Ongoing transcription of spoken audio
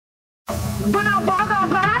When I walk on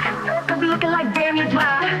by, I be looking like Danny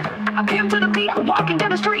Fly. I came to the beat, I'm walking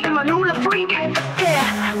down the street in my new little freak.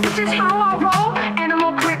 Yeah, this is how I roll.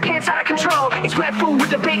 Animal grip, pants out of control. It's Red Food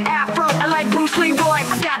with a big afro. I like Bruce Lee, boy,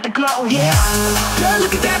 I got the glow. Yeah, girl,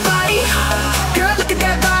 look at that body. Girl, look at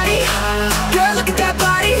that body. Girl, look at that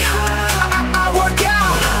body. I work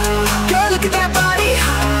out. Girl, look at that body.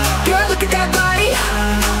 Girl, look at that body.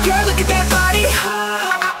 Girl, look at that body.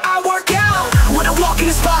 I work out when I walk in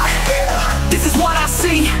the spot. This is what I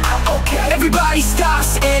see. Everybody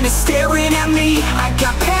stops and is staring at me. I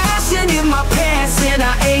got passion in my pants and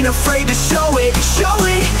I ain't afraid to show it. Show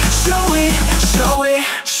it, show it, show it,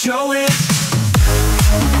 show it.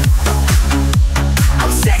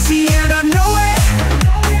 I'm sexy and I know it.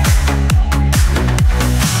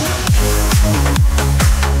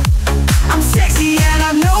 I'm sexy and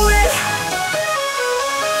I know it.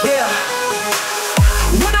 Yeah.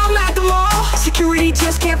 When I'm at the mall, security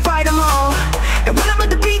just can't fight them all. And when I'm at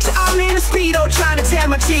the beach, I'm in a Speedo trying to tan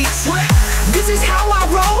my cheeks. This is how I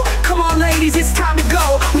roll. Come on ladies, it's time to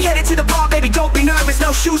go. We headed to the bar, baby, don't be nervous.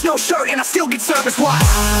 No shoes, no shirt, and I still get service. Watch.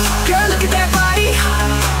 Girl, look at that body.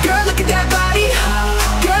 Girl, look at that body.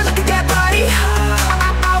 Girl, look at that body.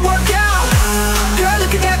 I work out. Girl,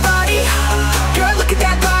 look at that body. Girl, look at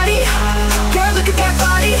that body. Girl, look at that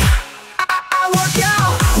body. I work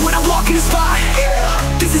out when I walk in the spot.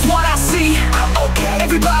 This is what I see.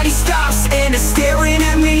 Everybody stops and is staring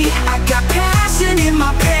at me. I got passion in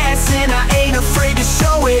my pants and I ain't afraid to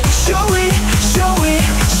show it. Show it, show it,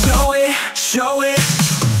 show it, show it.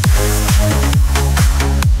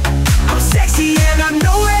 I'm sexy and I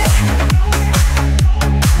know it.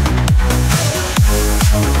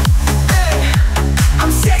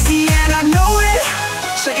 I'm sexy and I know it.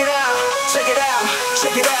 Check it out, check it out,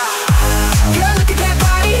 check it out. Girl, look at that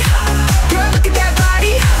body. Girl, look at that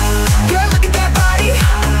body. Girl, look at that body.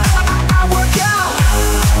 I work out.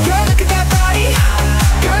 Girl, look at that body.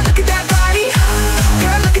 Girl, look at that body.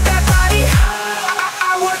 Girl, look at that body.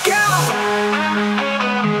 I work out.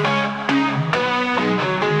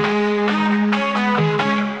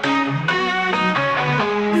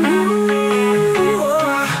 Ooh, ooh.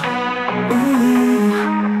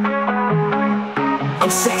 I'm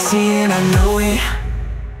sexy and I know